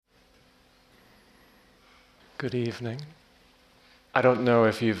Good evening. I don't know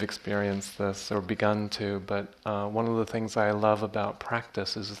if you've experienced this or begun to, but one of the things I love about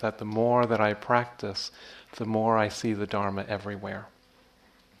practice is that the more that I practice, the more I see the Dharma everywhere.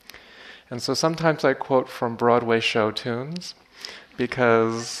 And so sometimes I quote from Broadway show tunes,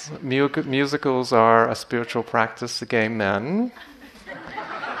 because musicals are a spiritual practice to gay men.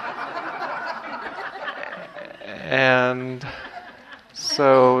 And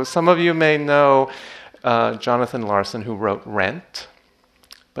so some of you may know Jonathan Larson, who wrote Rent,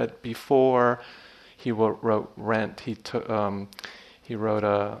 but before he wrote Rent, he wrote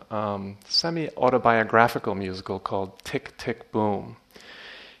a semi-autobiographical musical called Tick, Tick, Boom.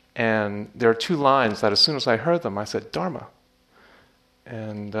 And there are two lines that as soon as I heard them, I said, Dharma.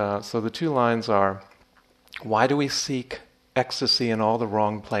 And so the two lines are, why do we seek ecstasy in all the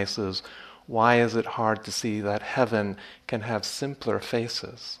wrong places? Why is it hard to see that heaven can have simpler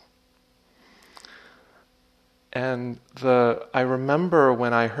faces? And I remember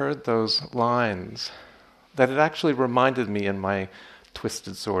when I heard those lines, that it actually reminded me in my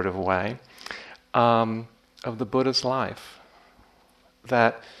twisted sort of way of the Buddha's life.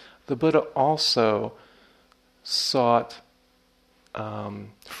 That the Buddha also sought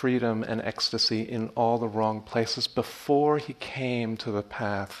freedom and ecstasy in all the wrong places before he came to the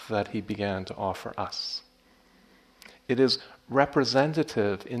path that he began to offer us. It is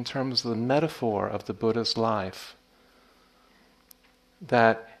representative in terms of the metaphor of the Buddha's life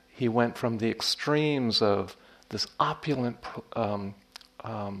that he went from the extremes of this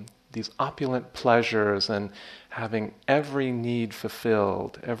these opulent pleasures and having every need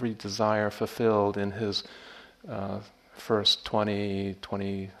fulfilled, every desire fulfilled in his first 20,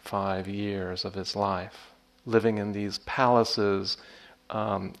 25 years of his life, living in these palaces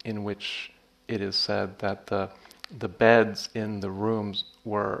in which it is said that the beds in the rooms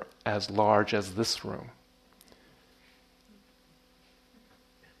were as large as this room.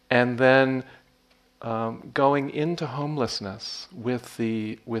 And then going into homelessness with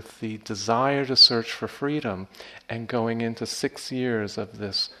the desire to search for freedom, and going into 6 years of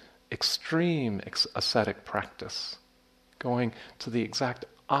this extreme ascetic practice, going to the exact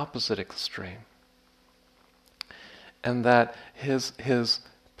opposite extreme. And that his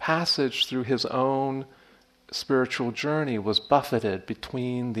passage through his own spiritual journey was buffeted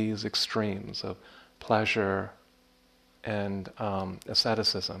between these extremes of pleasure and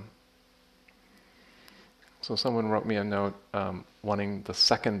asceticism. So someone wrote me a note wanting the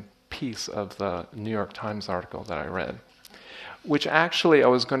second piece of the New York Times article that I read, which actually I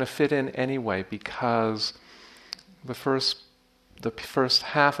was going to fit in anyway, because the first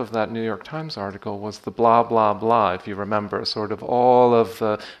half of that New York Times article was the blah, blah, blah, if you remember, sort of all of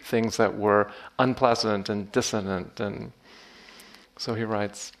the things that were unpleasant and dissonant. And so he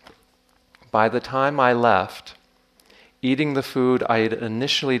writes, by the time I left, eating the food I had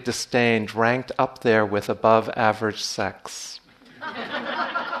initially disdained ranked up there with above-average sex.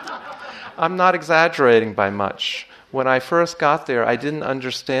 I'm not exaggerating by much. When I first got there, I didn't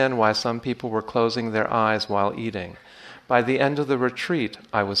understand why some people were closing their eyes while eating. By the end of the retreat,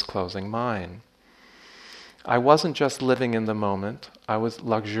 I was closing mine. I wasn't just living in the moment, I was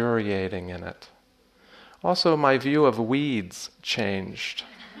luxuriating in it. Also, my view of weeds changed.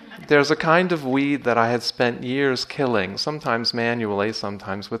 There's a kind of weed that I had spent years killing, sometimes manually,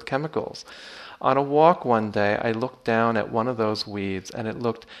 sometimes with chemicals. On a walk one day, I looked down at one of those weeds, and it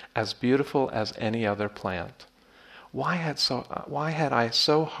looked as beautiful as any other plant. Why had I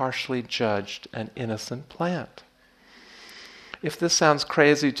so harshly judged an innocent plant? If this sounds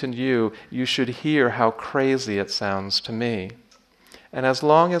crazy to you, you should hear how crazy it sounds to me. And as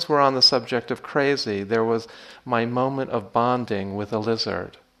long as we're on the subject of crazy, there was my moment of bonding with a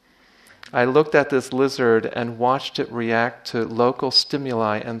lizard. I looked at this lizard and watched it react to local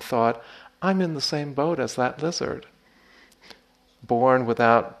stimuli and thought, I'm in the same boat as that lizard. Born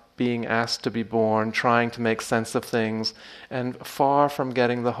without being asked to be born, trying to make sense of things, and far from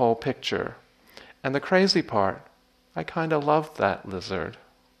getting the whole picture. And the crazy part, I kind of loved that lizard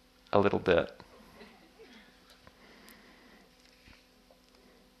a little bit.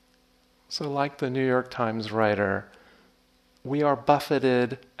 So like the New York Times writer, we are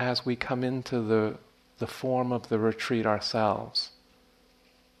buffeted as we come into the form of the retreat ourselves.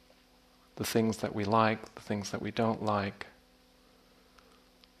 The things that we like, the things that we don't like,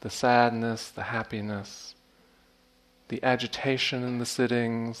 the sadness, the happiness, the agitation in the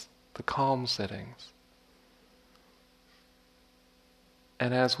sittings, the calm sittings.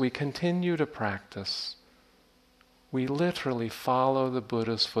 And as we continue to practice, we literally follow the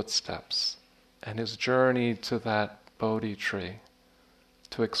Buddha's footsteps and his journey to that Bodhi tree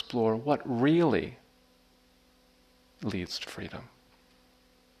to explore what really leads to freedom?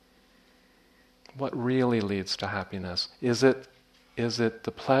 What really leads to happiness? Is it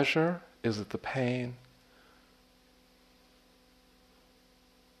the pleasure? Is it the pain?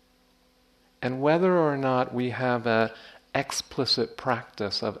 And whether or not we have an explicit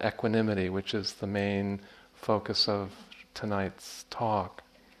practice of equanimity, which is the main focus of tonight's talk,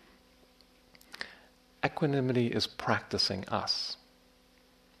 equanimity is practicing us.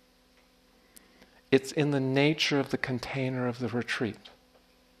 It's in the nature of the container of the retreat,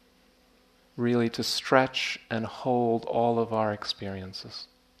 really to stretch and hold all of our experiences.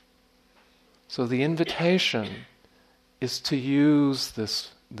 So the invitation is to use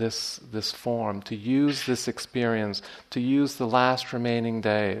this form, to use this experience, to use the last remaining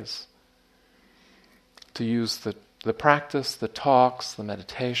days, to use the practice, the talks, the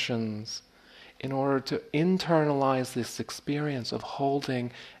meditations, in order to internalize this experience of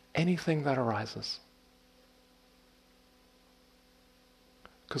holding anything that arises.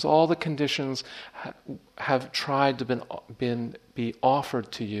 Because all the conditions have tried to be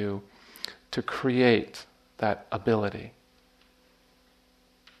offered to you to create that ability.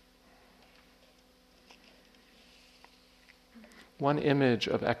 One image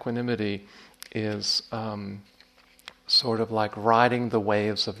of equanimity is sort of like riding the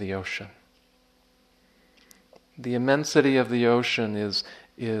waves of the ocean. The immensity of the ocean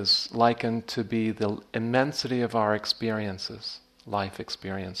is likened to be the immensity of our experiences, life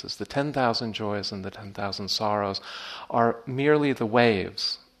experiences. The 10,000 joys and the 10,000 sorrows are merely the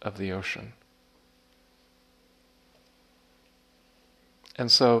waves of the ocean.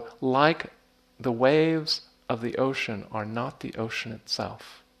 And so, like the waves of the ocean are not the ocean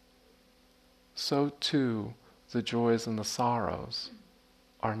itself, so too the joys and the sorrows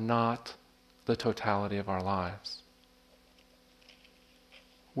are not the totality of our lives.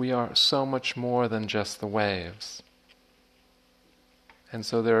 We are so much more than just the waves. And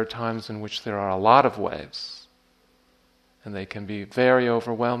so there are times in which there are a lot of waves, and they can be very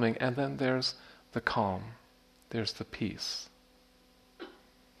overwhelming, and then there's the calm, there's the peace.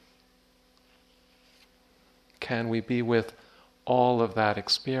 Can we be with all of that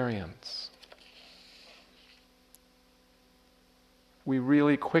experience? We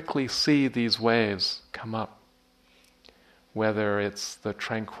really quickly see these waves come up, whether it's the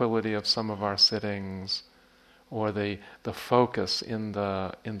tranquility of some of our sittings, or the focus in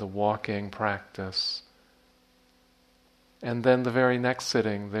the walking practice. And then the very next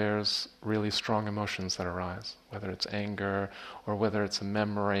sitting, there's really strong emotions that arise, whether it's anger, or whether it's a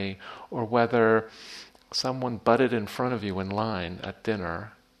memory, or whether someone butted in front of you in line at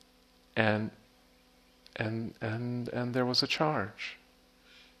dinner, and there was a charge.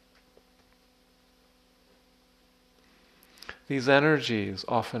 These energies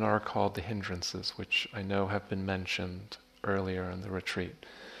often are called the hindrances, which I know have been mentioned earlier in the retreat.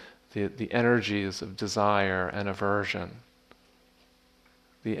 The energies of desire and aversion,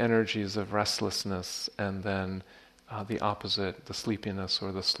 the energies of restlessness, and then the opposite, the sleepiness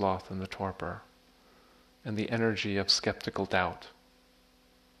or the sloth and the torpor, and the energy of skeptical doubt.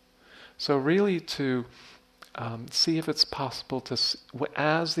 So really to see if it's possible to,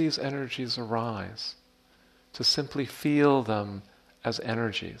 as these energies arise, to simply feel them as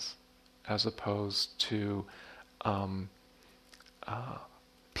energies, as opposed to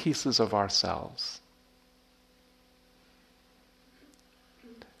pieces of ourselves.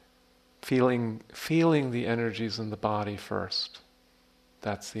 Feeling the energies in the body first.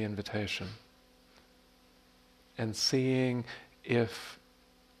 That's the invitation. And seeing if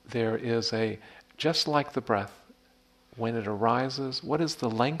there is just like the breath, when it arises, what is the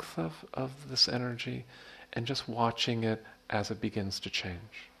length of this energy? And just watching it as it begins to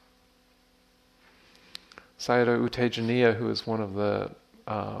change. Sayadaw U Tejaniya, who is one of the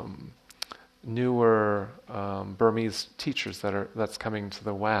newer Burmese teachers that's coming to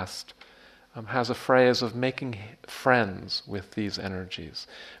the West, has a phrase of making friends with these energies,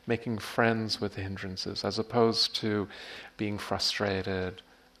 making friends with the hindrances, as opposed to being frustrated,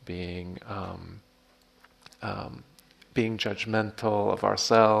 being judgmental of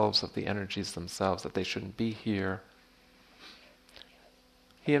ourselves, of the energies themselves, that they shouldn't be here.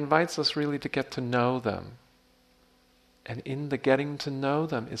 He invites us really to get to know them. And in the getting to know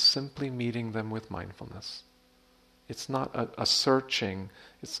them is simply meeting them with mindfulness. It's not a searching,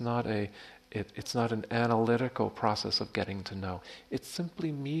 it's not an analytical process of getting to know. It's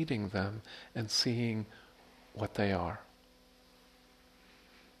simply meeting them and seeing what they are.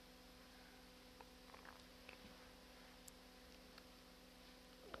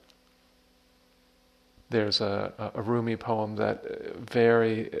 There's a Rumi poem that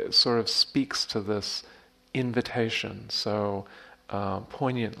very sort of speaks to this invitation so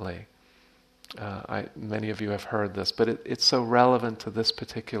poignantly. Many of you have heard this, but it's so relevant to this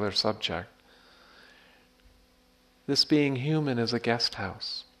particular subject. This being human is a guest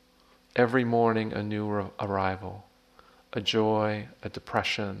house. Every morning a new arrival, a joy, a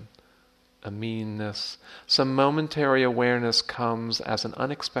depression, a meanness. Some momentary awareness comes as an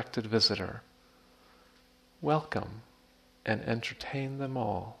unexpected visitor. Welcome and entertain them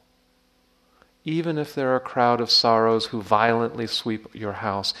all. Even if there are a crowd of sorrows who violently sweep your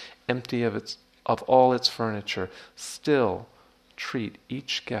house, empty of all its furniture, still treat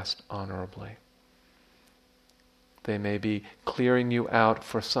each guest honorably. They may be clearing you out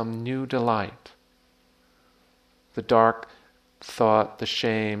for some new delight. The dark thought, the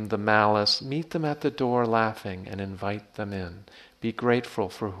shame, the malice, meet them at the door laughing and invite them in. Be grateful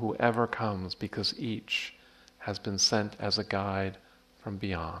for whoever comes, because each has been sent as a guide from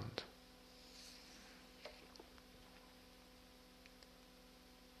beyond.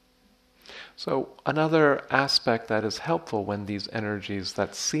 So another aspect that is helpful when these energies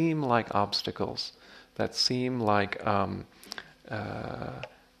that seem like obstacles, that seem like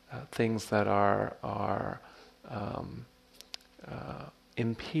things that are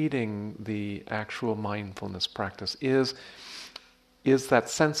impeding the actual mindfulness practice, is that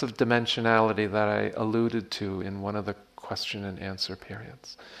sense of dimensionality that I alluded to in one of the question and answer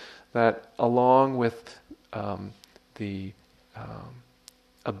periods. That along with the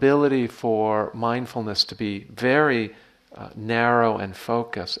ability for mindfulness to be very narrow and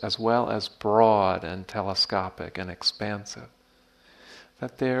focused, as well as broad and telescopic and expansive,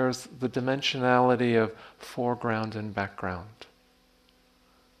 that there's the dimensionality of foreground and background.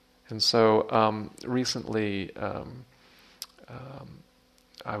 And so recently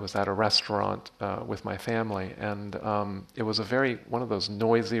I was at a restaurant with my family, and it was one of those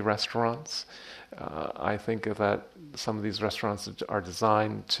noisy restaurants. I think that some of these restaurants are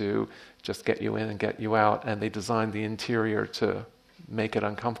designed to just get you in and get you out, and they design the interior to make it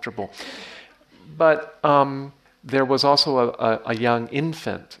uncomfortable. But there was also a young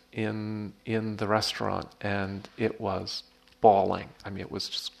infant in the restaurant, and it was bawling. I mean, it was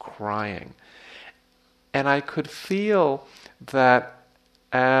just crying. And I could feel that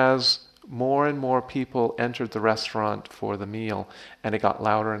as more and more people entered the restaurant for the meal, and it got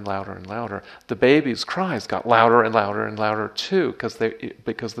louder and louder and louder, the baby's cries got louder and louder and louder too, because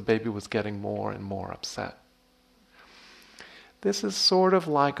the baby was getting more and more upset. This is sort of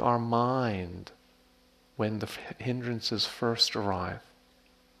like our mind when the hindrances first arrive.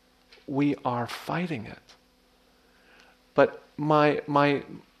 We are fighting it. But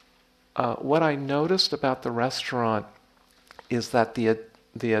what I noticed about the restaurant is that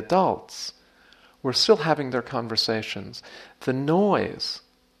the adults were still having their conversations. The noise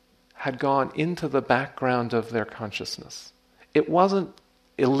had gone into the background of their consciousness. It wasn't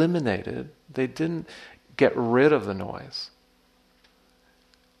eliminated. They didn't get rid of the noise.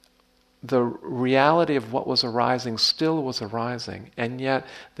 The reality of what was arising still was arising, and yet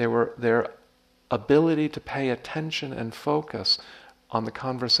their ability to pay attention and focus on the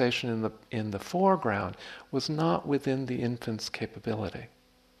conversation in the foreground was not within the infant's capability.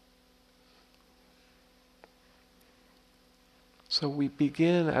 So we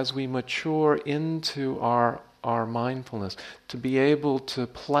begin, as we mature into our mindfulness, to be able to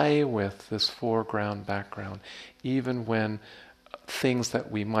play with this foreground, background, even when things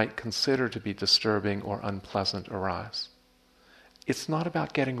that we might consider to be disturbing or unpleasant arise. It's not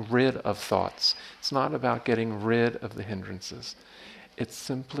about getting rid of thoughts. It's not about getting rid of the hindrances. It's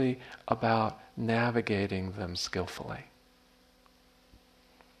simply about navigating them skillfully.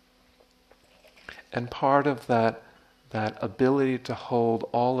 And part of that ability to hold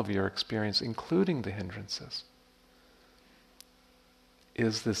all of your experience, including the hindrances,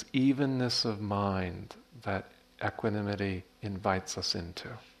 is this evenness of mind that equanimity invites us into.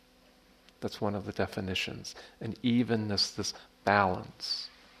 That's one of the definitions. An evenness, this balance.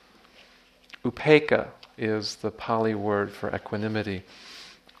 Upekkha is the Pali word for equanimity,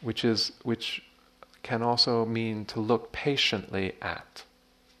 which can also mean to look patiently at.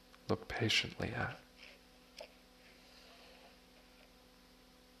 Look patiently at.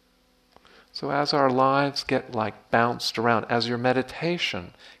 So as our lives get bounced around, as your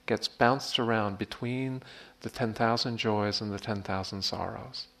meditation gets bounced around between the 10,000 joys and the 10,000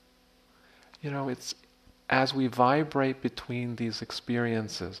 sorrows, it's as we vibrate between these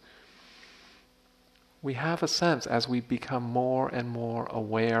experiences, we have a sense, as we become more and more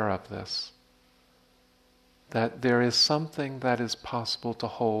aware of this, that there is something that is possible to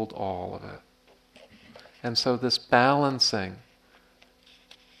hold all of it. And so this balancing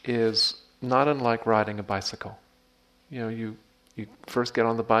is not unlike riding a bicycle. You first get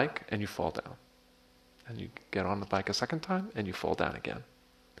on the bike and you fall down. And you get on the bike a second time and you fall down again.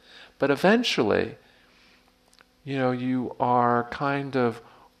 But eventually, you are kind of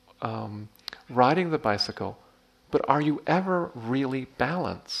riding the bicycle, but are you ever really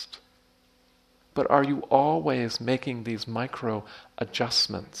balanced? But are you always making these micro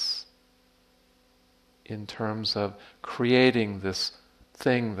adjustments in terms of creating this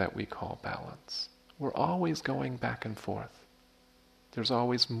thing that we call balance? We're always going back and forth. There's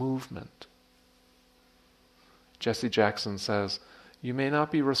always movement. Jesse Jackson says, you may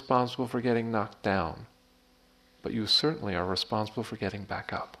not be responsible for getting knocked down, but you certainly are responsible for getting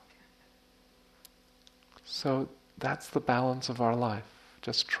back up. So that's the balance of our life,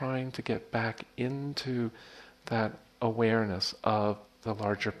 just trying to get back into that awareness of the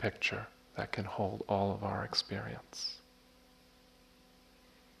larger picture that can hold all of our experience.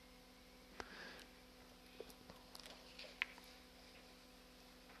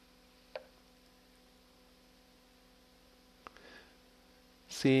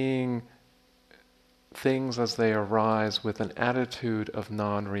 Seeing things as they arise with an attitude of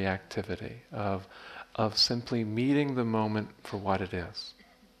non-reactivity, of simply meeting the moment for what it is.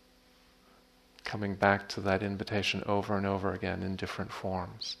 Coming back to that invitation over and over again in different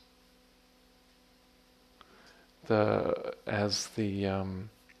forms. As the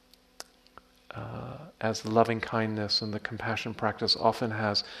loving kindness and the compassion practice often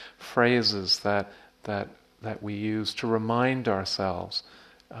has phrases that we use to remind ourselves.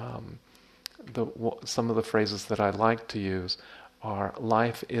 Some of the phrases that I like to use are,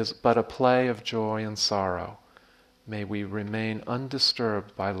 life is but a play of joy and sorrow. May we remain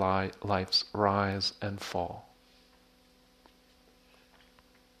undisturbed by life's rise and fall.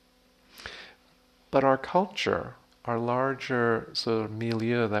 But our culture, our larger sort of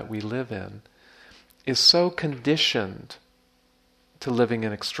milieu that we live in, is so conditioned to living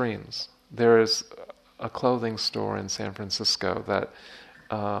in extremes. There is a clothing store in San Francisco that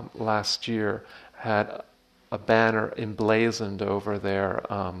last year had a banner emblazoned over their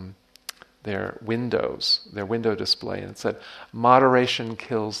windows, their window display, and it said, "Moderation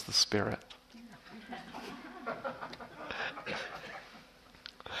kills the spirit."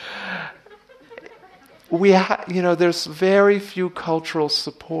 There's very few cultural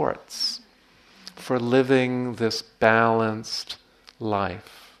supports for living this balanced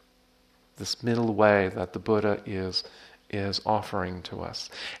life, this middle way that the Buddha is offering to us.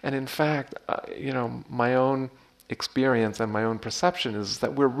 And in fact, my own experience and my own perception is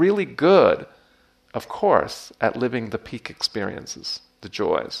that we're really good, of course, at living the peak experiences, the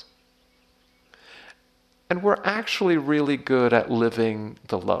joys. And we're actually really good at living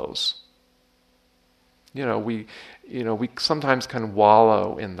the lows. We sometimes can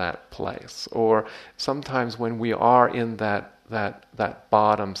wallow in that place, or sometimes when we are in that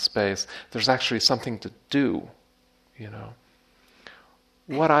bottom space, there's actually something to do.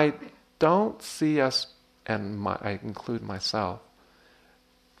 What I don't see us, and I include myself,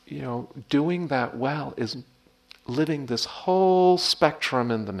 doing that well is living this whole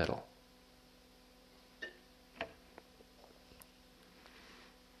spectrum in the middle.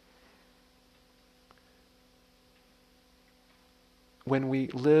 When we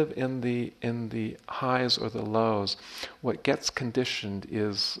live in the highs or the lows, what gets conditioned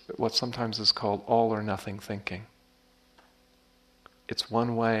is what sometimes is called all or nothing thinking. It's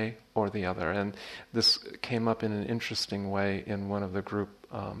one way or the other. And this came up in an interesting way in one of the group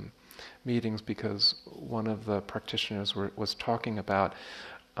meetings, because one of the practitioners was talking about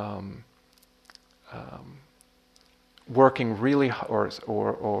working really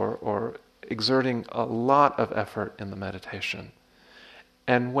or exerting a lot of effort in the meditation.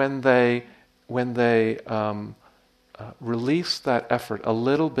 And when they release that effort a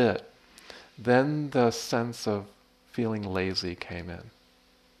little bit, then the sense of feeling lazy came in.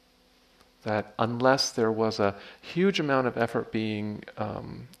 That unless there was a huge amount of effort being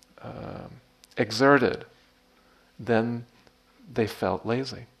exerted, then they felt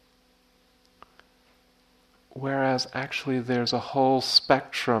lazy. Whereas actually there's a whole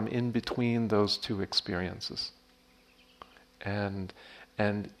spectrum in between those two experiences. And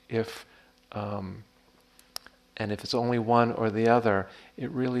if it's only one or the other,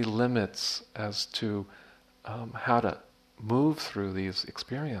 it really limits as to how to move through these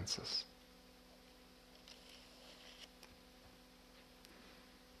experiences.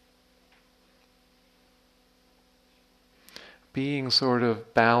 Being sort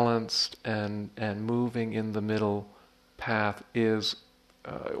of balanced and moving in the middle path is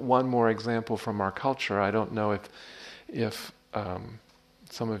one more example from our culture. I don't know if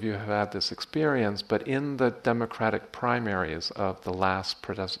some of you have had this experience, but in the Democratic primaries of the last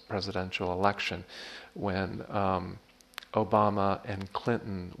presidential election, when Obama and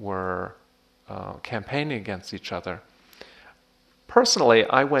Clinton were campaigning against each other, personally,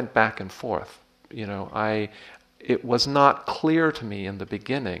 I went back and forth. It was not clear to me in the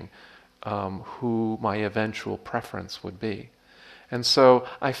beginning who my eventual preference would be. And so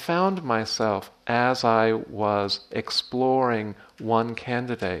I found myself, as I was exploring one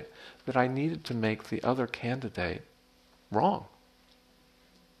candidate, that I needed to make the other candidate wrong.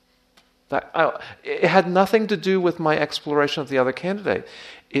 It had nothing to do with my exploration of the other candidate.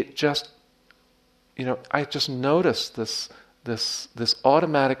 It just, I just noticed this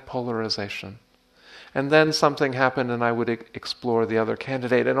automatic polarization. And then something happened and I would explore the other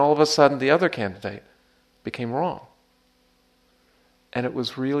candidate, and all of a sudden the other candidate became wrong. And it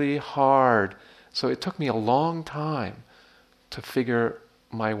was really hard. So it took me a long time to figure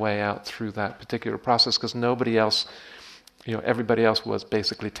my way out through that particular process, because nobody else, everybody else was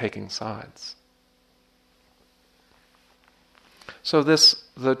basically taking sides. So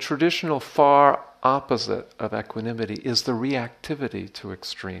the traditional far opposite of equanimity is the reactivity to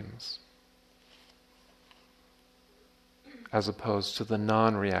extremes, as opposed to the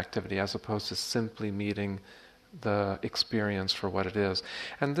non-reactivity, as opposed to simply meeting the experience for what it is.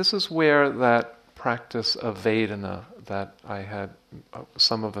 And this is where that practice of Vedana that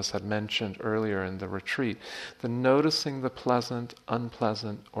some of us had mentioned earlier in the retreat, the noticing the pleasant,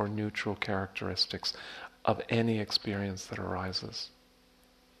 unpleasant, or neutral characteristics of any experience that arises.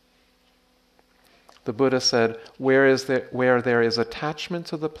 The Buddha said, where there is attachment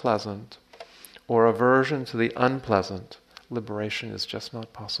to the pleasant or aversion to the unpleasant, liberation is just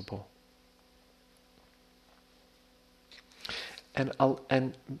not possible.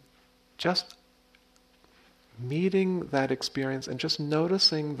 And just meeting that experience and just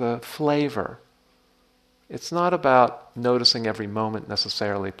noticing the flavor. It's not about noticing every moment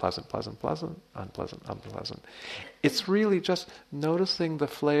necessarily pleasant, pleasant, pleasant, unpleasant, unpleasant. It's really just noticing the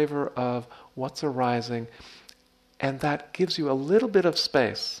flavor of what's arising, and that gives you a little bit of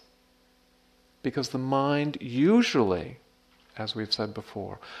space, because the mind usually, as we've said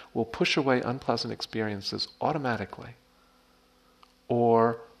before, will push away unpleasant experiences automatically,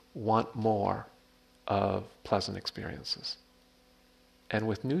 or want more of pleasant experiences. And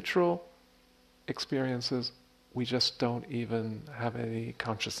with neutral experiences, we just don't even have any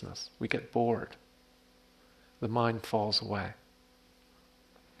consciousness. We get bored. The mind falls away.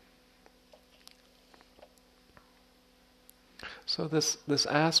 So this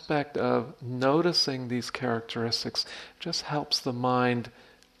aspect of noticing these characteristics just helps the mind,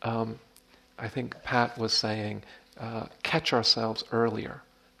 I think Pat was saying, catch ourselves earlier.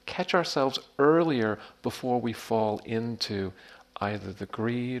 Catch ourselves earlier before we fall into either the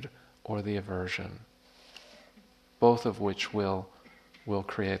greed or the aversion, both of which will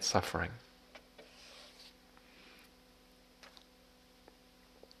create suffering.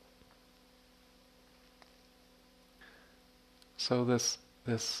 So this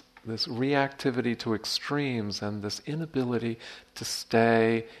reactivity to extremes and this inability to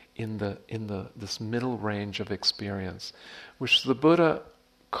stay in this middle range of experience, which the Buddha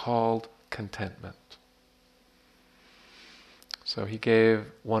called contentment. So he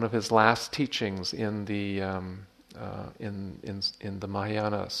gave one of his last teachings in the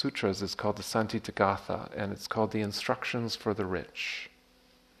Mahayana Sutras. It's called the Santitagatha, and it's called the Instructions for the Rich.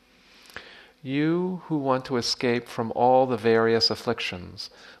 You who want to escape from all the various afflictions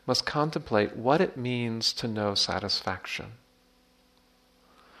must contemplate what it means to know satisfaction.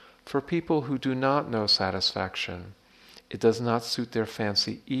 For people who do not know satisfaction, it does not suit their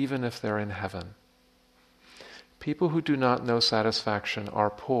fancy even if they're in heaven. People who do not know satisfaction are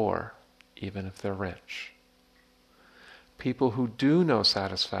poor even if they're rich. People who do know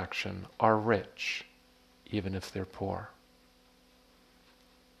satisfaction are rich even if they're poor.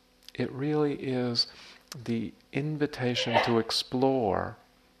 It really is the invitation to explore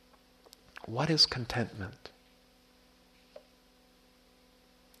what is contentment.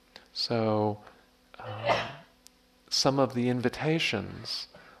 So, some of the invitations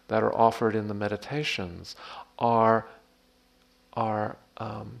that are offered in the meditations are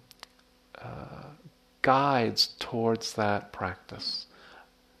guides towards that practice.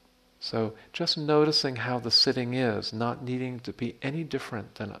 So just noticing how the sitting is, not needing to be any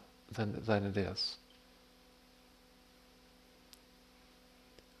different than it is.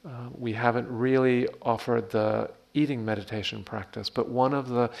 We haven't really offered the eating meditation practice, but one of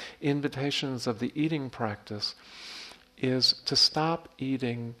the invitations of the eating practice is to stop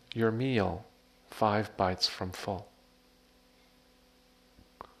eating your meal 5 bites from full.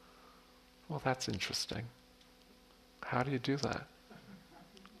 Well, that's interesting. How do you do that?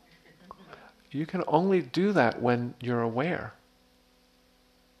 You can only do that when you're aware.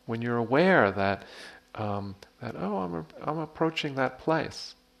 When you're aware that I'm approaching that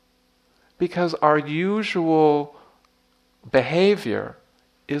place. Because our usual behavior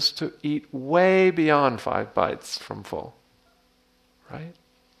is to eat way beyond 5 bites from full. Right?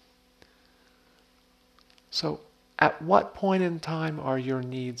 So, at what point in time are your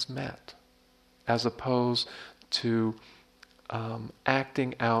needs met? As opposed to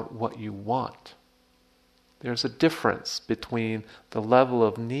acting out what you want. There's a difference between the level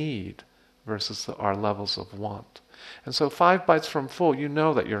of need versus our levels of want. And so 5 bites from full, you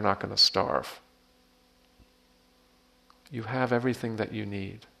know that you're not going to starve. You have everything that you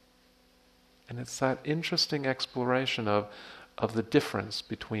need. And it's that interesting exploration of the difference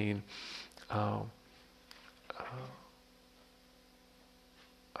between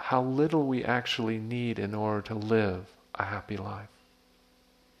how little we actually need in order to live a happy life.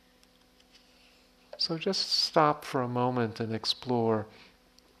 So just stop for a moment and explore,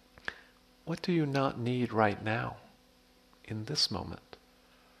 what do you not need right now, in this moment?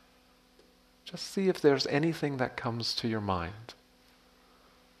 Just see if there's anything that comes to your mind.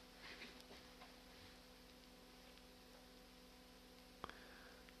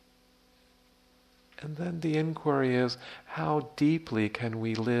 And then the inquiry is, how deeply can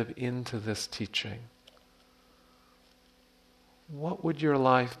we live into this teaching? What would your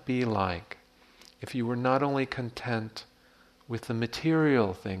life be like if you were not only content with the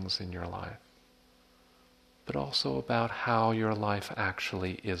material things in your life, but also about how your life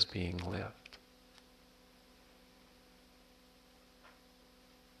actually is being lived?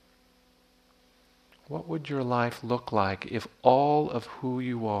 What would your life look like if all of who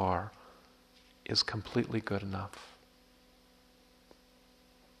you are is completely good enough,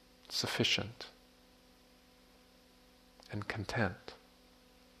 sufficient, and content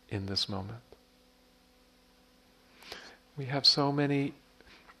in this moment? We have so many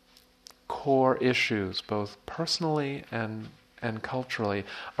core issues, both personally and culturally,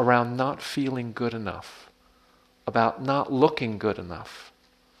 around not feeling good enough, about not looking good enough,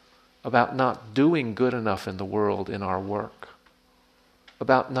 about not doing good enough in the world in our work,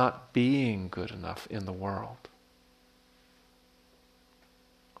 about not being good enough in the world.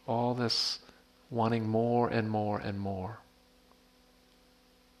 All this wanting more and more and more.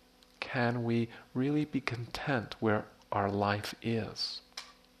 Can we really be content where our life is?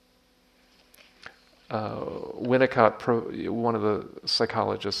 Winnicott, one of the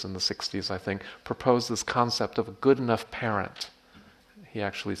psychologists in the 60s, I think, proposed this concept of a good enough parent. He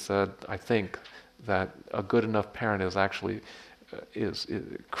actually said, I think, that a good enough parent is actually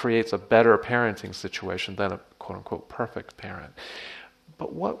creates a better parenting situation than a quote-unquote perfect parent.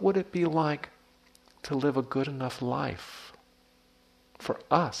 But what would it be like to live a good enough life for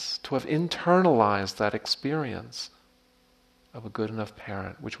us to have internalized that experience of a good enough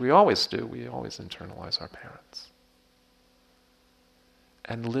parent, which we always do. We always internalize our parents.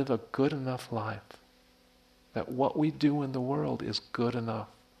 And live a good enough life that what we do in the world is good enough,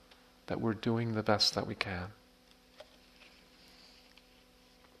 that we're doing the best that we can.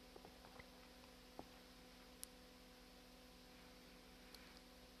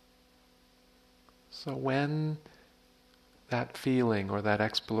 So when that feeling or that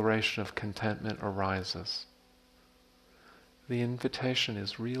exploration of contentment arises, the invitation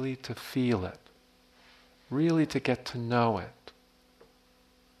is really to feel it, really to get to know it.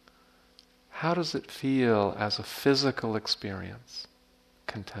 How does it feel as a physical experience,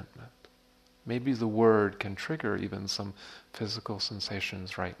 contentment? Maybe the word can trigger even some physical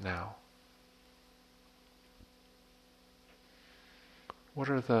sensations right now. What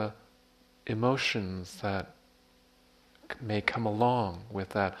are the emotions that may come along with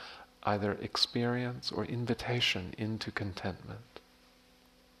that either experience or invitation into contentment?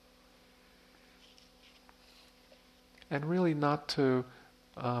 And really not to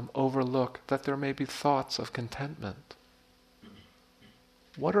overlook that there may be thoughts of contentment.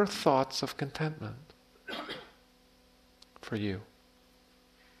 What are thoughts of contentment for you?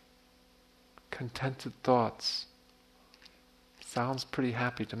 Contented thoughts. Sounds pretty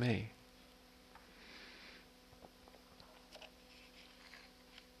happy to me.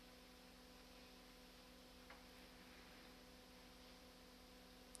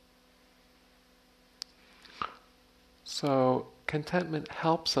 So contentment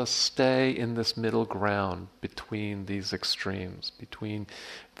helps us stay in this middle ground between these extremes, between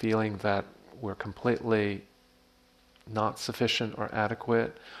feeling that we're completely not sufficient or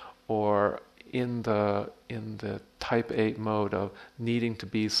adequate, or in the type 8 mode of needing to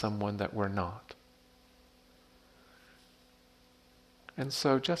be someone that we're not. And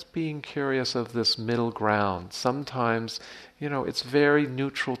so just being curious of this middle ground. Sometimes, it's very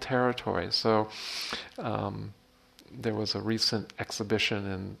neutral territory. So there was a recent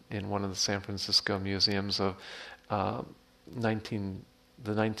exhibition in one of the San Francisco museums of the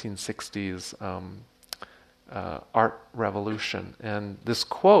 1960s art revolution. And this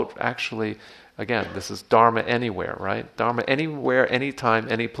quote actually, again, this is Dharma anywhere, right? Dharma anywhere, anytime,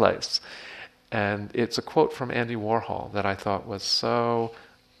 any place. And it's a quote from Andy Warhol that I thought was so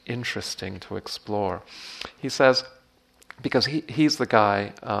interesting to explore. He says, because he's the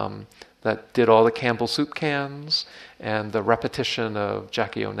guy that did all the Campbell soup cans and the repetition of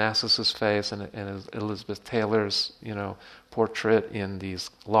Jackie Onassis's face and Elizabeth Taylor's, portrait in these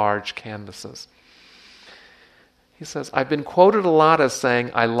large canvases. He says, I've been quoted a lot as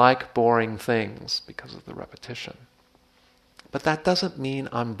saying, I like boring things because of the repetition. But that doesn't mean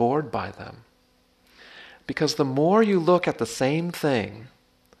I'm bored by them. Because the more you look at the same thing,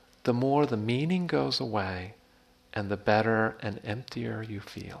 the more the meaning goes away and the better and emptier you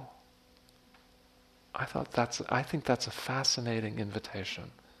feel. I think that's a fascinating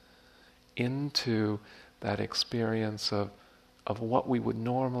invitation into that experience of what we would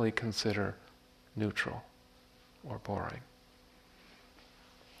normally consider neutral or boring.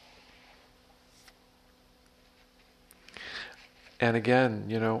 And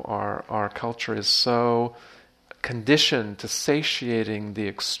again, our culture is so conditioned to satiating the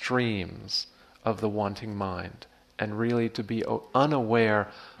extremes of the wanting mind and really to be unaware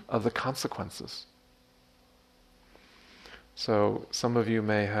of the consequences. So some of you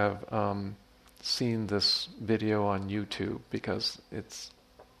may have seen this video on YouTube because it's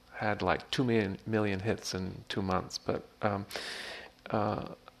had like 2 million hits in 2 months. But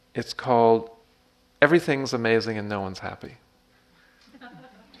it's called Everything's Amazing and No One's Happy.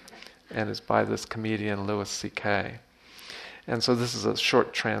 And it's by this comedian Louis C.K. And so this is a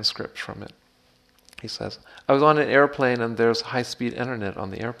short transcript from it. He says, I was on an airplane and there's high-speed internet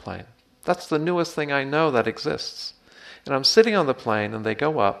on the airplane. That's the newest thing I know that exists. And I'm sitting on the plane and they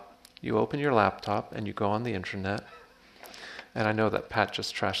go up, you open your laptop and you go on the internet. And I know that Pat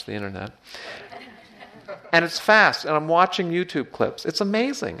just trashed the internet. And it's fast and I'm watching YouTube clips. It's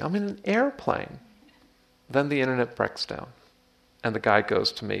amazing. I'm in an airplane. Then the internet breaks down. And the guy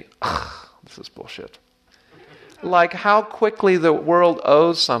goes to me, this is bullshit. Like how quickly the world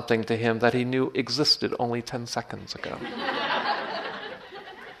owes something to him that he knew existed only 10 seconds ago.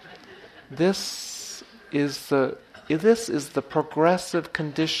 This is the progressive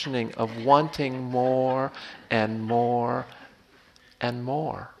conditioning of wanting more and more and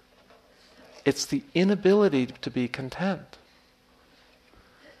more. It's the inability to be content.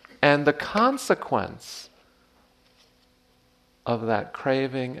 And the consequence of that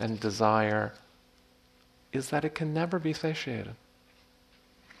craving and desire is that it can never be satiated.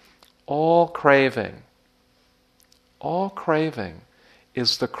 All craving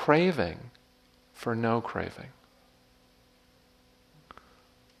is the craving for no craving.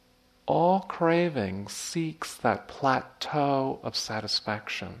 All craving seeks that plateau of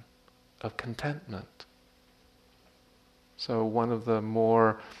satisfaction, of contentment. So one of the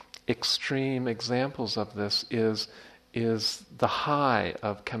more extreme examples of this is the high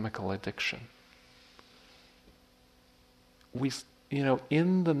of chemical addiction. We,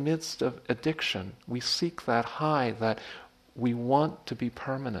 in the midst of addiction, we seek that high that we want to be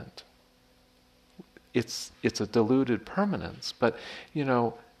permanent. It's a diluted permanence, but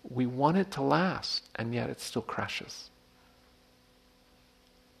we want it to last, and yet it still crashes.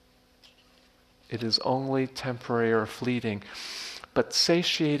 It is only temporary or fleeting, but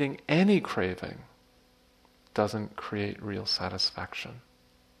satiating any craving doesn't create real satisfaction.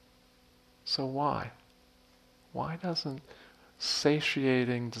 So why? Why doesn't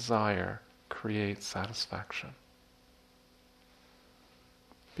satiating desire create satisfaction?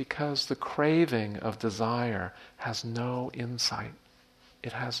 Because the craving of desire has no insight.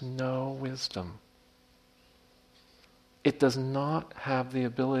 It has no wisdom. It does not have the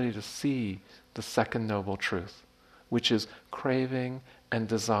ability to see the second noble truth, which is craving and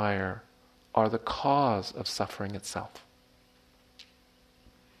desire are the cause of suffering itself.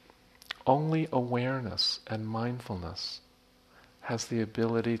 Only awareness and mindfulness has the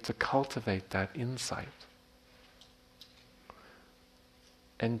ability to cultivate that insight.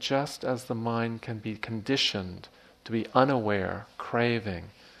 And just as the mind can be conditioned to be unaware, craving,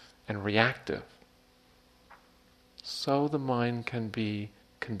 and reactive, so the mind can be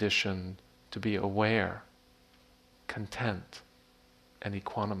conditioned to be aware, content, and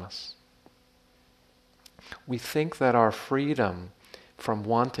equanimous. We think that our freedom from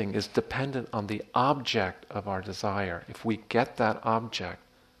wanting is dependent on the object of our desire. If we get that object,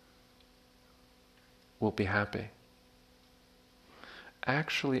 we'll be happy.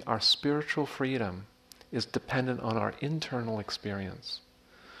 Actually, our spiritual freedom is dependent on our internal experience,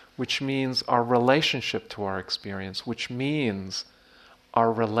 which means our relationship to our experience, which means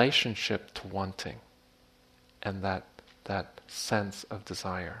our relationship to wanting and that sense of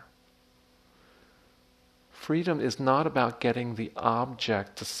desire. Freedom is not about getting the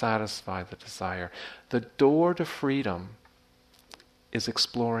object to satisfy the desire. The door to freedom is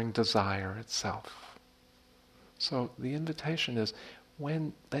exploring desire itself. So the invitation is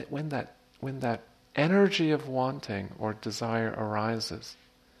when that energy of wanting or desire arises,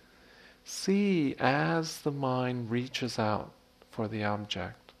 see as the mind reaches out for the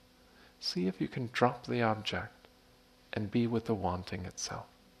object, see if you can drop the object and be with the wanting itself.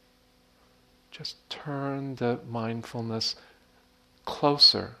 Just turn the mindfulness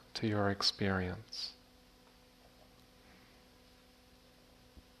closer to your experience.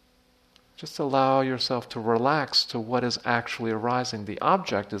 Just allow yourself to relax to what is actually arising. The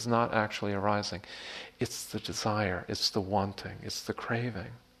object is not actually arising. It's the desire, it's the wanting, it's the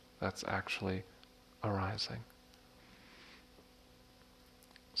craving that's actually arising.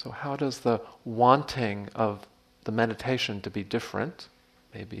 So how does the wanting of the meditation to be different?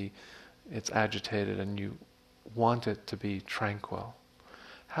 Maybe it's agitated and you want it to be tranquil.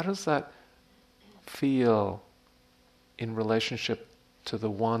 How does that feel in relationship to the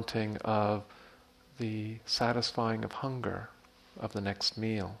wanting of the satisfying of hunger of the next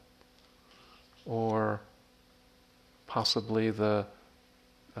meal? Or possibly the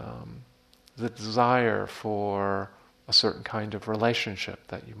desire for a certain kind of relationship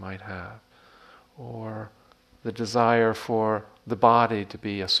that you might have, or the desire for the body to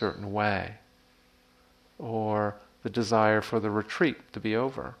be a certain way, or the desire for the retreat to be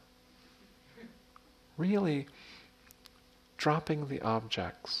over. Really dropping the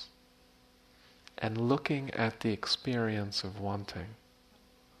objects and looking at the experience of wanting.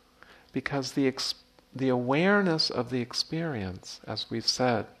 Because the awareness of the experience, as we've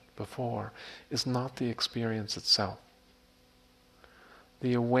said before, is not the experience itself.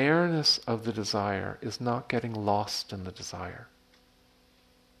 The awareness of the desire is not getting lost in the desire.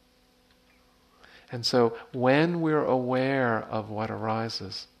 And so when we're aware of what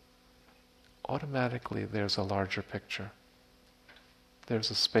arises, automatically there's a larger picture.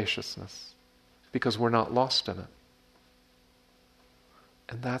 There's a spaciousness, because we're not lost in it.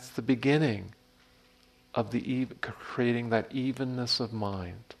 And that's the beginning of creating that evenness of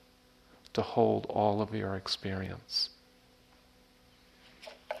mind to hold all of your experience.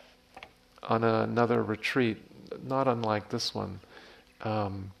 On another retreat, not unlike this one,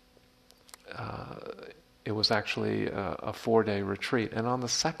 it was actually a 4-day retreat. And on the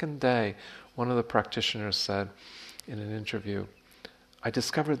second day, one of the practitioners said in an interview, I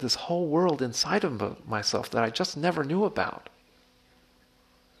discovered this whole world inside of myself that I just never knew about.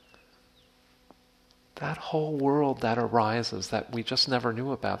 That whole world that arises that we just never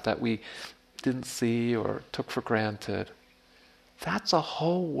knew about, that we didn't see or took for granted, that's a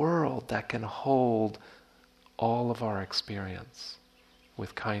whole world that can hold all of our experience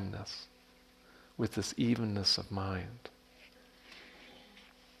with kindness, with this evenness of mind.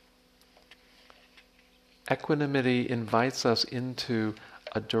 Equanimity invites us into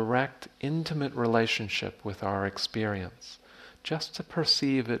a direct, intimate relationship with our experience, just to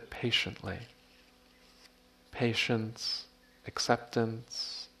perceive it patiently. Patience,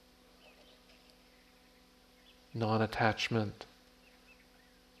 acceptance, non-attachment.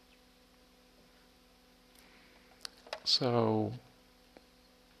 So,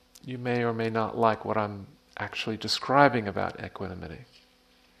 you may or may not like what I'm actually describing about equanimity.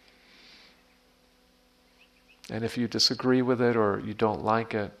 And if you disagree with it or you don't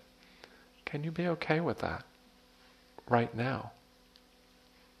like it, can you be okay with that right now?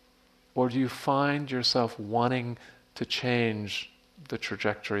 Or do you find yourself wanting to change the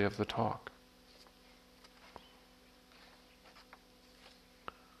trajectory of the talk?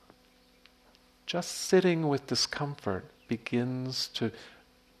 Just sitting with discomfort begins to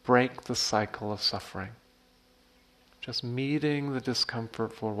break the cycle of suffering. Just meeting the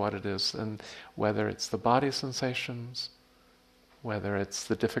discomfort for what it is, and whether it's the body sensations, whether it's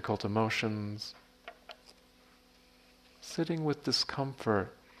the difficult emotions. Sitting with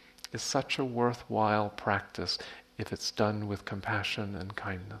discomfort is such a worthwhile practice if it's done with compassion and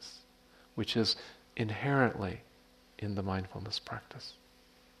kindness, which is inherently in the mindfulness practice.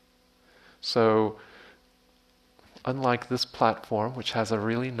 So, unlike this platform, which has a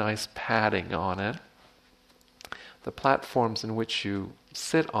really nice padding on it, The platforms in which you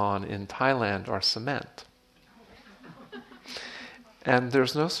sit on in Thailand are cement. And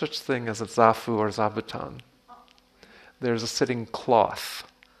there's no such thing as a zafu or zabuton. There's a sitting cloth,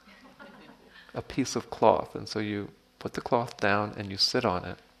 a piece of cloth. And so you put the cloth down and you sit on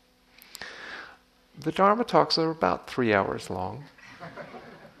it. The Dharma talks are about 3 hours long.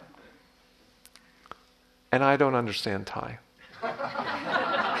 And I don't understand Thai.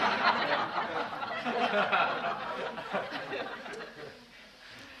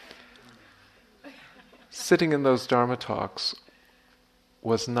 Sitting in those Dharma talks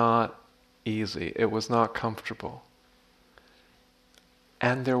was not easy. It was not comfortable.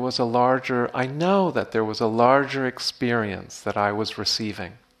 And I know that there was a larger experience that I was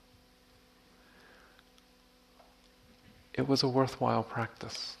receiving. It was a worthwhile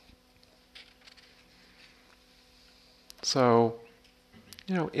practice. So,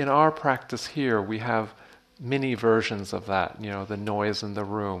 in our practice here, we have mini versions of that. The noise in the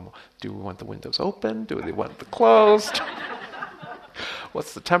room. Do we want the windows open? Do we want them closed?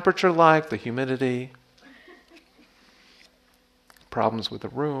 What's the temperature like? The humidity? Problems with the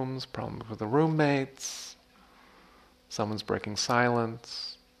rooms, problems with the roommates. Someone's breaking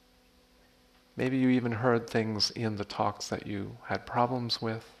silence. Maybe you even heard things in the talks that you had problems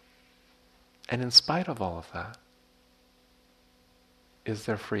with. And in spite of all of that, is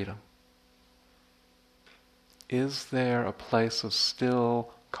there freedom? Is there a place of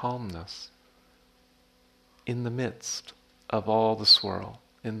still calmness in the midst of all the swirl,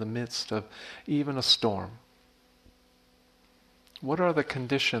 in the midst of even a storm? What are the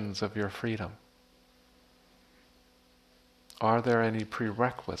conditions of your freedom? Are there any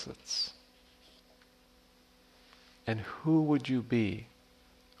prerequisites? And who would you be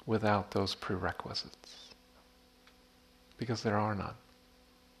without those prerequisites? Because there are none.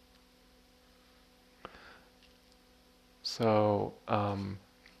 So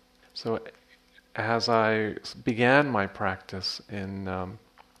as I began my practice in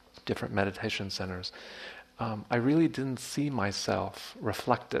different meditation centers, I really didn't see myself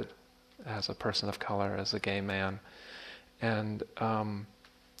reflected as a person of color, as a gay man. And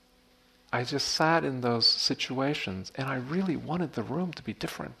I just sat in those situations, and I really wanted the room to be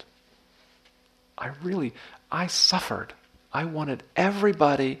different. I suffered. I wanted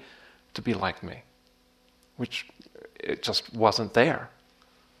everybody to be like me, which it just wasn't there.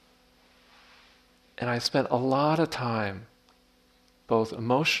 And I spent a lot of time, both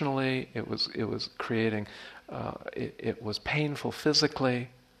emotionally, it was creating, it was painful physically.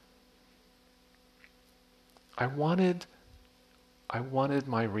 I wanted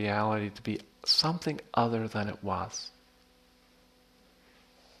my reality to be something other than it was.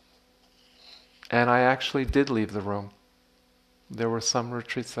 And I actually did leave the room. There were some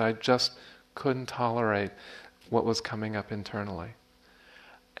retreats that I just couldn't tolerate what was coming up internally.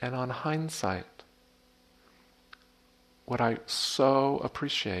 And on hindsight, what I so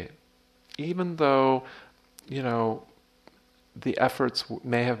appreciate, even though, the efforts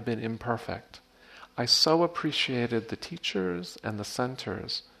may have been imperfect, I so appreciated the teachers and the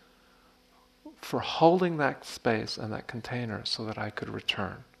centers for holding that space and that container so that I could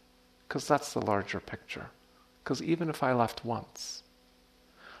return. Because that's the larger picture. Because even if I left once,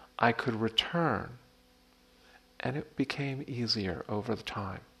 I could return, and it became easier over the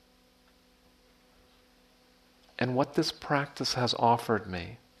time. And what this practice has offered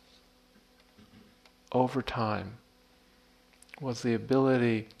me over time was the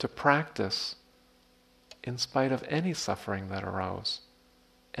ability to practice in spite of any suffering that arose,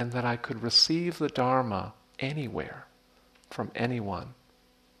 and that I could receive the Dharma anywhere, from anyone,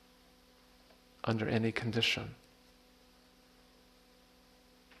 under any condition.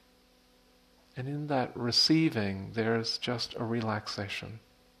 And in that receiving, there's just a relaxation.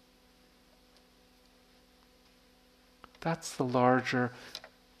 That's the larger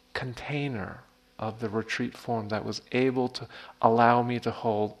container of the retreat form that was able to allow me to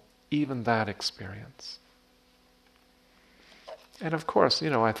hold even that experience. And of course,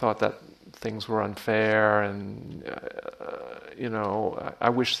 I thought that things were unfair, and I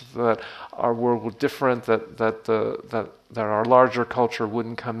wish that our world were different, that our larger culture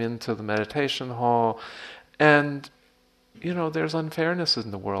wouldn't come into the meditation hall, and there's unfairness in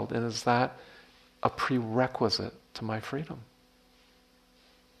the world, and is that a prerequisite to my freedom?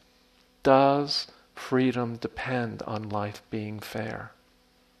 Does freedom depend on life being fair?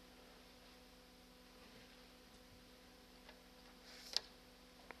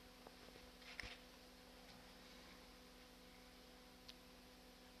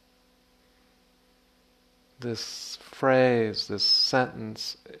 This phrase, this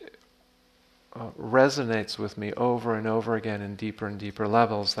sentence, resonates with me over and over again in deeper and deeper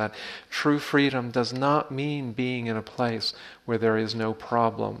levels, that true freedom does not mean being in a place where there is no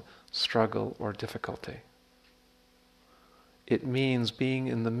problem, struggle, or difficulty. It means being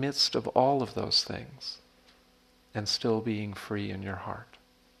in the midst of all of those things and still being free in your heart.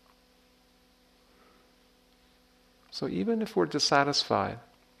 So even if we're dissatisfied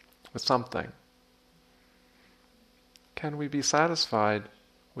with something, can we be satisfied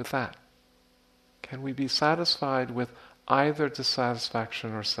with that? Can we be satisfied with either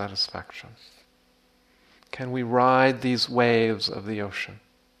dissatisfaction or satisfaction? Can we ride these waves of the ocean?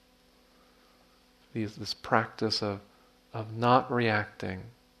 This practice of not reacting,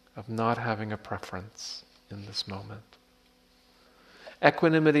 of not having a preference in this moment.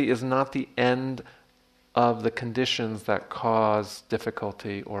 Equanimity is not the end of the conditions that cause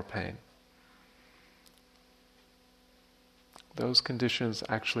difficulty or pain. Those conditions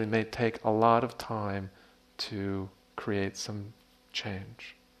actually may take a lot of time to create some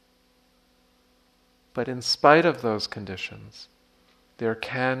change. But in spite of those conditions, there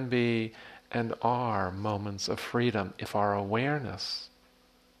can be and are moments of freedom if our awareness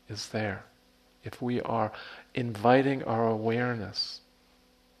is there. If we are inviting our awareness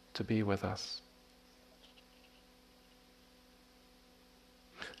to be with us.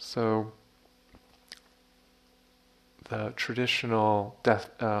 So, the traditional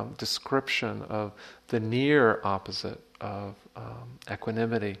description of the near opposite of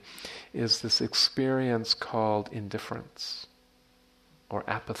equanimity is this experience called indifference or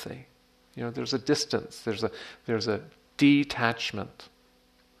apathy. There's a distance, there's a detachment.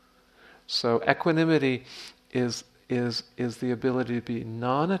 So equanimity is the ability to be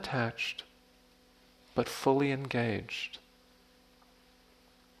non-attached but fully engaged.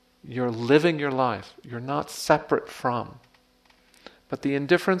 You're living your life. You're not separate from. But the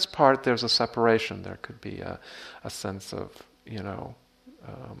indifference part, there's a separation. There could be a sense of,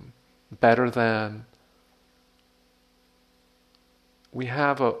 better than. We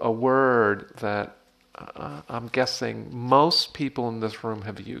have a word that I'm guessing most people in this room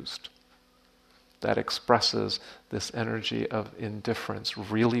have used that expresses this energy of indifference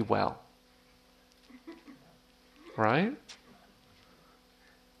really well. Right?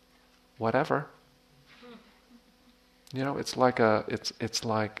 Whatever. It's like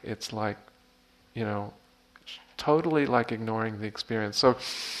totally like ignoring the experience. So,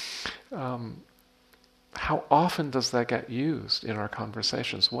 how often does that get used in our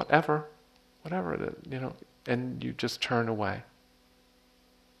conversations? Whatever it is, and you just turn away.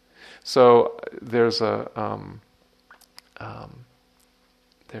 So there's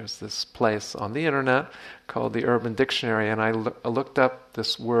this place on the internet called the Urban Dictionary, and I looked up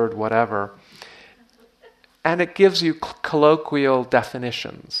this word whatever, and it gives you colloquial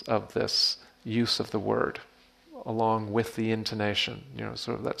definitions of this use of the word, along with the intonation,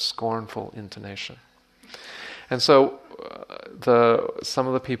 sort of that scornful intonation. And so some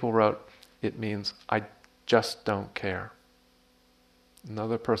of the people wrote, it means, I just don't care.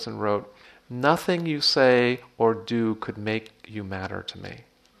 Another person wrote, nothing you say or do could make you matter to me.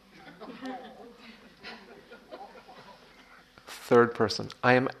 Third person,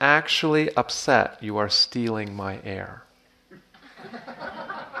 I am actually upset you are stealing my air.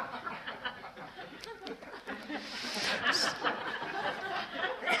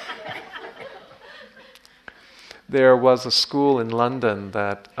 There was a school in London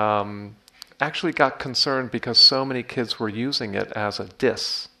that actually got concerned because so many kids were using it as a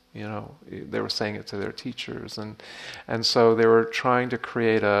diss. They were saying it to their teachers, and so they were trying to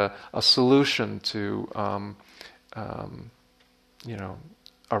create a solution to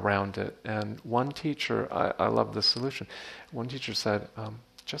around it. And one teacher, I love this solution. One teacher said,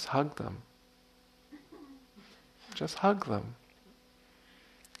 just hug them. Just hug them.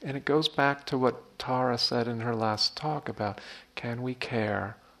 And it goes back to what Tara said in her last talk about, can we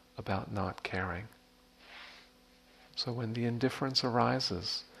care about not caring? So when the indifference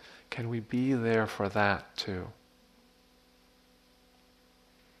arises, can we be there for that too?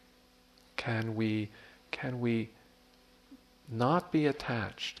 Can we not be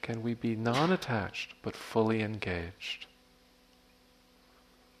attached? Can we be non-attached but fully engaged?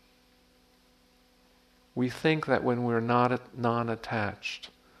 We think that when we're not non-attached,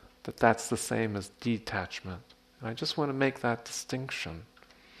 that's the same as detachment. And I just want to make that distinction.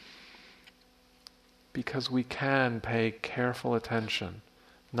 Because we can pay careful attention,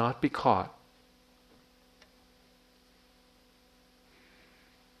 not be caught.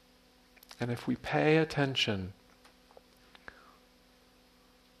 And if we pay attention,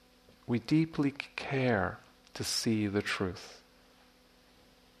 we deeply care to see the truth.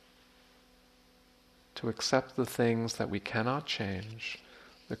 to accept the things that we cannot change,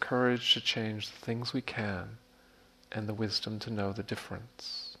 the courage to change the things we can, and the wisdom to know the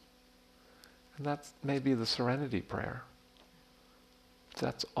difference. And that's maybe the serenity prayer.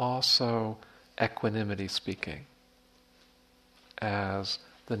 That's also equanimity speaking, as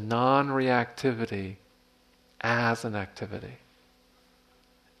the non-reactivity as an activity.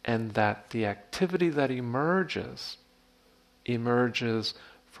 And that the activity that emerges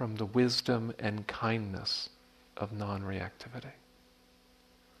from the wisdom and kindness of non-reactivity.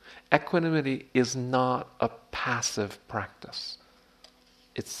 Equanimity is not a passive practice.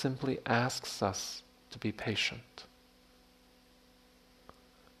 It simply asks us to be patient.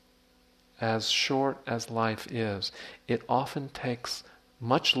 As short as life is, it often takes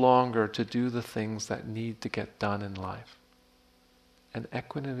much longer to do the things that need to get done in life. And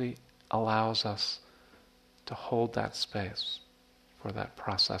equanimity allows us to hold that space for that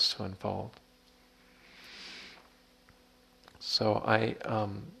process to unfold. So I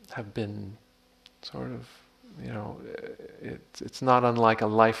have been sort of, it's not unlike a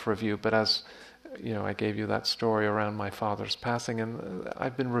life review, but as I gave you that story around my father's passing, and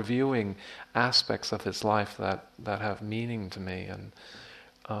I've been reviewing aspects of his life that have meaning to me, and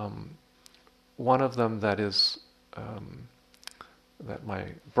one of them that is that my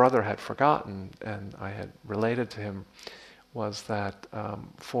brother had forgotten and I had related to him was that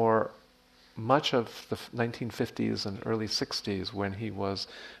for much of the 1950s and early 60s, when he was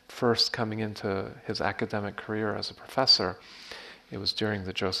first coming into his academic career as a professor, it was during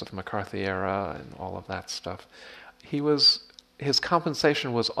the Joseph McCarthy era and all of that stuff, his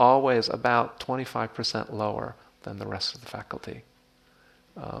compensation was always about 25% lower than the rest of the faculty.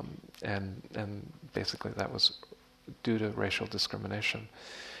 And basically that was due to racial discrimination.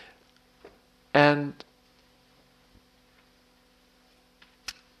 And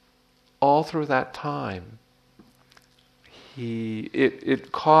all through that time,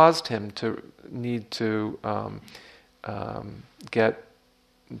 it caused him to need to get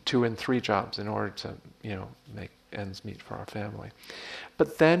 2 and 3 jobs in order to, make ends meet for our family.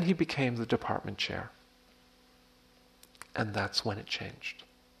 But then he became the department chair. And that's when it changed.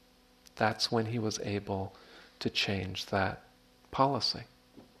 That's when he was able to change that policy.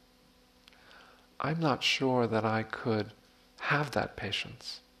 I'm not sure that I could have that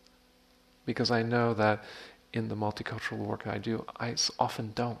patience, because I know that in the multicultural work I do, I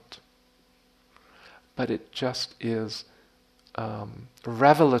often don't. But it just is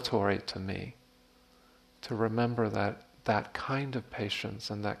revelatory to me to remember that kind of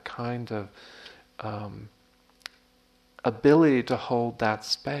patience and that kind of ability to hold that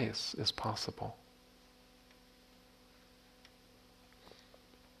space is possible.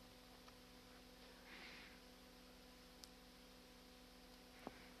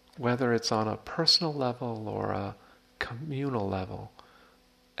 Whether it's on a personal level or a communal level,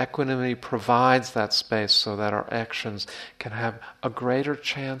 equanimity provides that space so that our actions can have a greater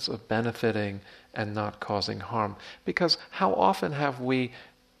chance of benefiting and not causing harm. Because how often have we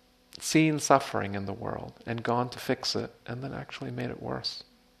seen suffering in the world and gone to fix it and then actually made it worse?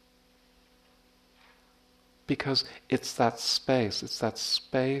 Because it's that space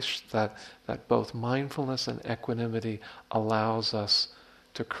that both mindfulness and equanimity allows us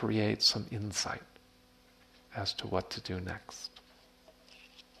to create some insight as to what to do next.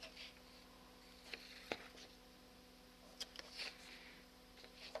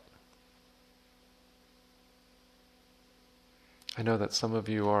 I know that some of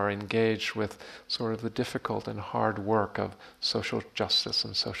you are engaged with sort of the difficult and hard work of social justice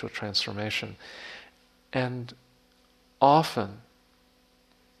and social transformation. And often,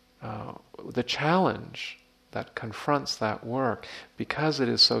 the challenge that confronts that work, because it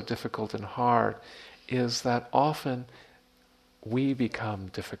is so difficult and hard, is that often we become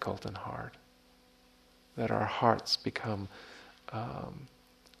difficult and hard. That our hearts become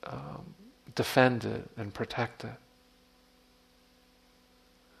defended and protected.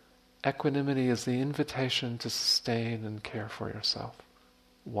 Equanimity is the invitation to sustain and care for yourself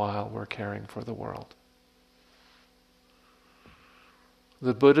while we're caring for the world.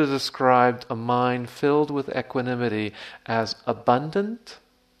 The Buddha described a mind filled with equanimity as abundant,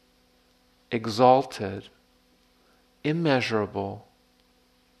 exalted, immeasurable,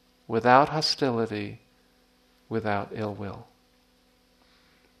 without hostility, without ill will.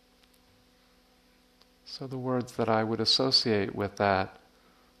 So the words that I would associate with that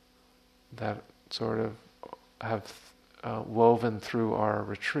sort of have woven through our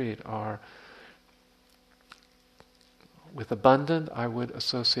retreat are, with abundant, I would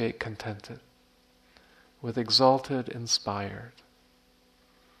associate contented. With exalted, inspired.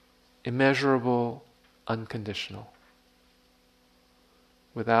 Immeasurable, unconditional,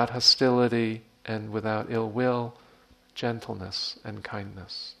 without hostility and without ill will, gentleness and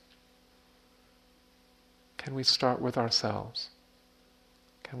kindness. Can we start with ourselves?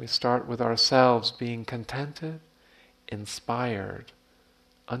 Can we start with ourselves being contented, inspired,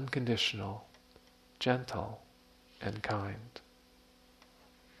 unconditional, gentle, and kind?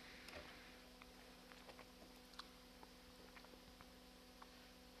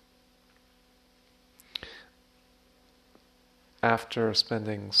 After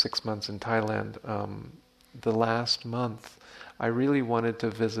spending 6 months in Thailand, the last month, I really wanted to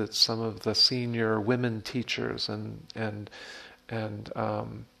visit some of the senior women teachers and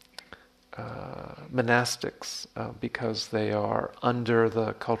monastics because they are under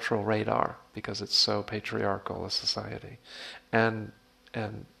the cultural radar because it's so patriarchal a society and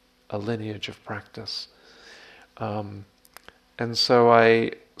a lineage of practice. And so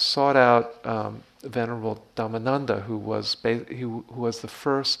I sought out Venerable Dhammananda, who was the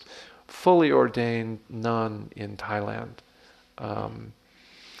first fully ordained nun in Thailand.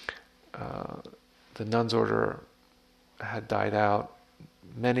 The nuns' order had died out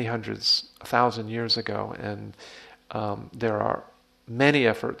many hundreds, 1,000 years ago, and there are many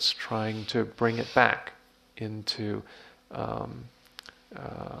efforts trying to bring it back into a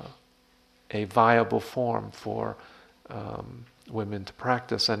viable form for women to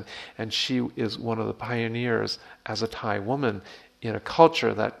practice. And she is one of the pioneers as a Thai woman in a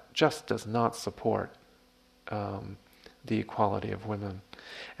culture that just does not support the equality of women.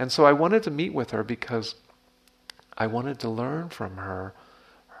 And so I wanted to meet with her because I wanted to learn from her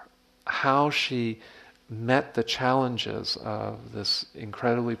how she met the challenges of this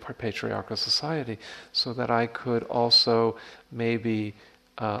incredibly patriarchal society so that I could also maybe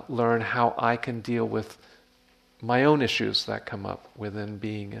learn how I can deal with my own issues that come up within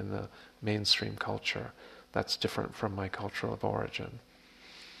being in the mainstream culture that's different from my culture of origin.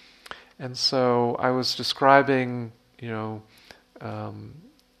 And so I was describing,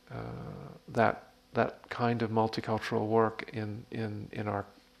 that kind of multicultural work in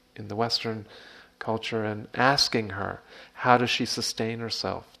the Western culture, and asking her how does she sustain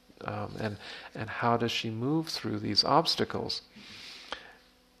herself, and how does she move through these obstacles.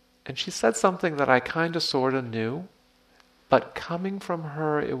 And she said something that I kind of sort of knew, but coming from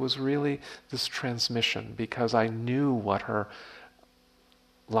her, it was really this transmission because I knew what her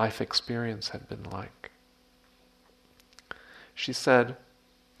life experience had been like. She said,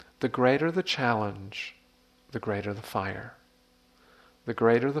 "The greater the challenge, the greater the fire. The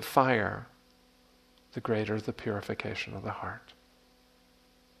greater the fire, the greater the purification of the heart."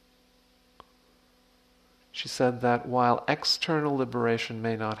 She said that while external liberation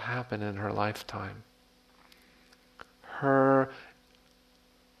may not happen in her lifetime, her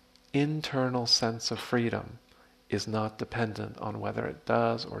internal sense of freedom is not dependent on whether it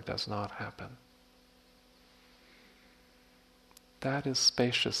does or does not happen. That is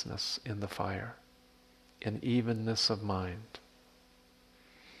spaciousness in the fire, an evenness of mind.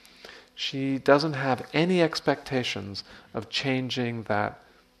 She doesn't have any expectations of changing that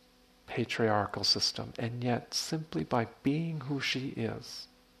patriarchal system, and yet simply by being who she is,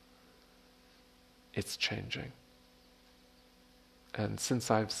 it's changing. And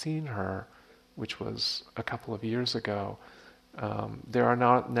since I've seen her, which was a couple of years ago, there are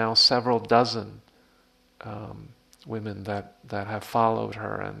now several dozen women that have followed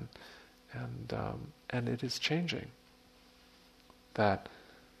her, and it is changing that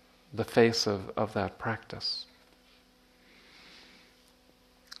the face of that practice.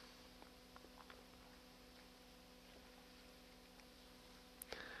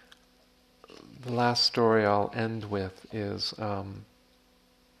 The last story I'll end with is a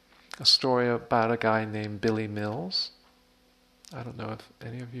story about a guy named Billy Mills. I don't know if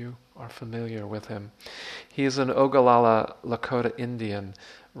any of you are familiar with him. He is an Ogallala Lakota Indian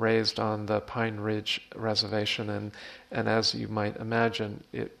raised on the Pine Ridge Reservation, and as you might imagine,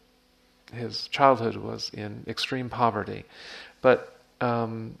 his childhood was in extreme poverty. But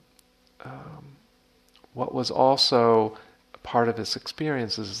what was also part of his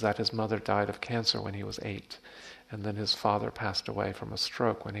experiences is that his mother died of cancer when he was 8, and then his father passed away from a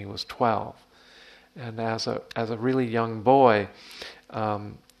stroke when he was 12. And as a really young boy,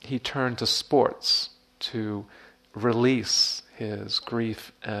 he turned to sports to release his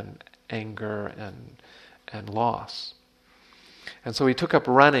grief and anger and loss. And so he took up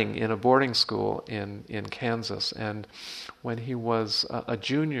running in a boarding school in Kansas. And when he was a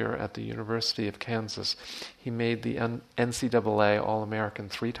junior at the University of Kansas, he made the NCAA All-American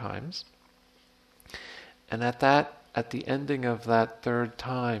 3 times. And at the ending of that third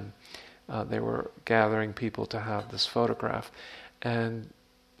time, They were gathering people to have this photograph, and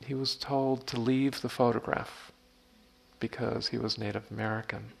he was told to leave the photograph because he was Native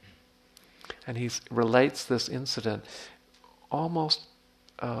American. And he relates this incident almost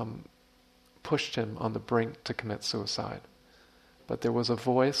pushed him on the brink to commit suicide. But there was a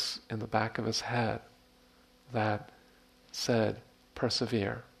voice in the back of his head that said,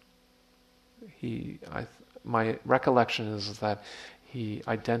 persevere. My recollection is that he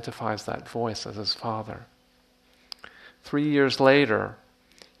identifies that voice as his father. 3 years later,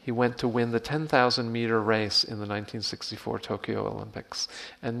 he went to win the 10,000 meter race in the 1964 Tokyo Olympics,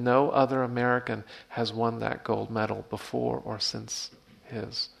 and no other American has won that gold medal before or since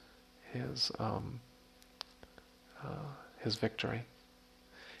his victory.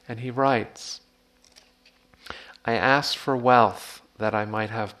 And he writes, I asked for wealth that I might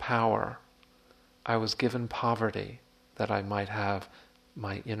have power. I was given poverty that I might have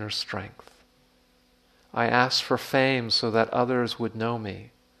my inner strength. I asked for fame so that others would know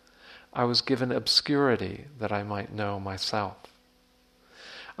me. I was given obscurity that I might know myself.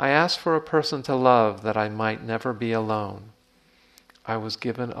 I asked for a person to love that I might never be alone. I was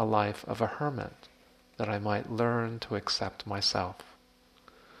given a life of a hermit that I might learn to accept myself.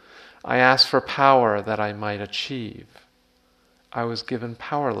 I asked for power that I might achieve. I was given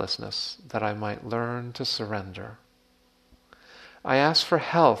powerlessness that I might learn to surrender. I asked for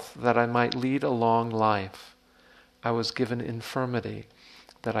health that I might lead a long life. I was given infirmity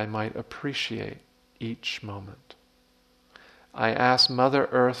that I might appreciate each moment. I asked Mother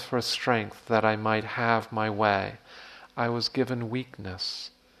Earth for strength that I might have my way. I was given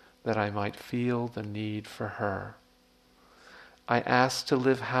weakness that I might feel the need for her. I asked to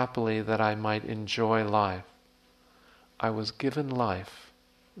live happily that I might enjoy life. I was given life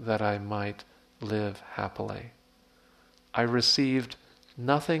that I might live happily. I received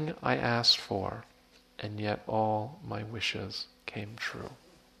nothing I asked for, and yet all my wishes came true.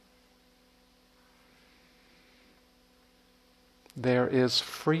 There is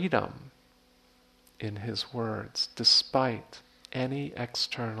freedom in his words, despite any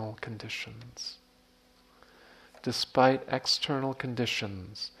external conditions. Despite external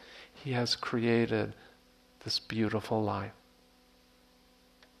conditions, he has created this beautiful life.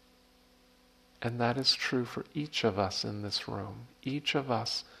 And that is true for each of us in this room. Each of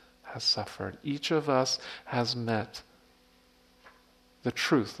us has suffered. Each of us has met the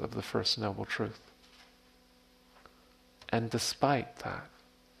truth of the First Noble Truth. And despite that,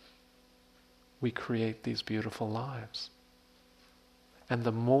 we create these beautiful lives. And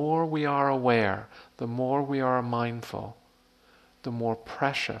the more we are aware, the more we are mindful, the more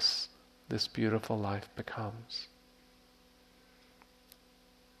precious this beautiful life becomes.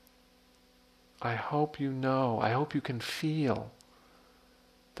 I hope you know, I hope you can feel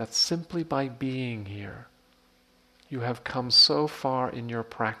that simply by being here, you have come so far in your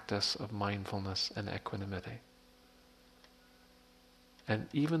practice of mindfulness and equanimity. And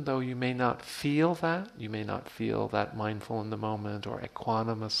even though you may not feel that, you may not feel that mindful in the moment or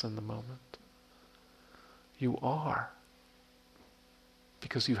equanimous in the moment, you are,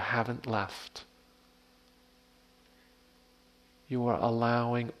 because you haven't left. You are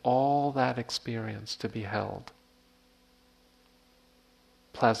allowing all that experience to be held.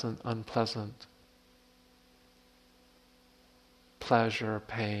 Pleasant, unpleasant, pleasure,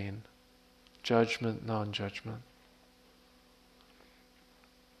 pain, judgment, non-judgment.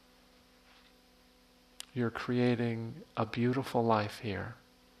 You're creating a beautiful life here.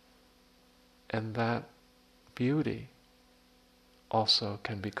 And that beauty also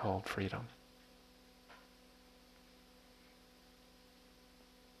can be called freedom.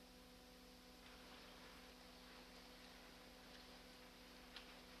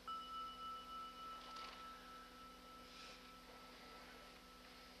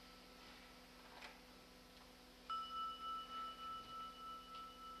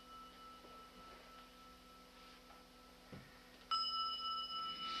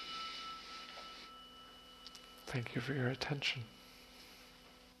 Thank you for your attention.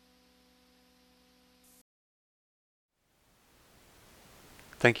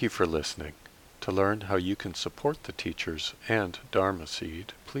 Thank you for listening. To learn how you can support the teachers and Dharma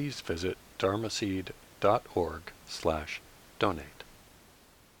Seed, please visit dharmaseed.org/donate.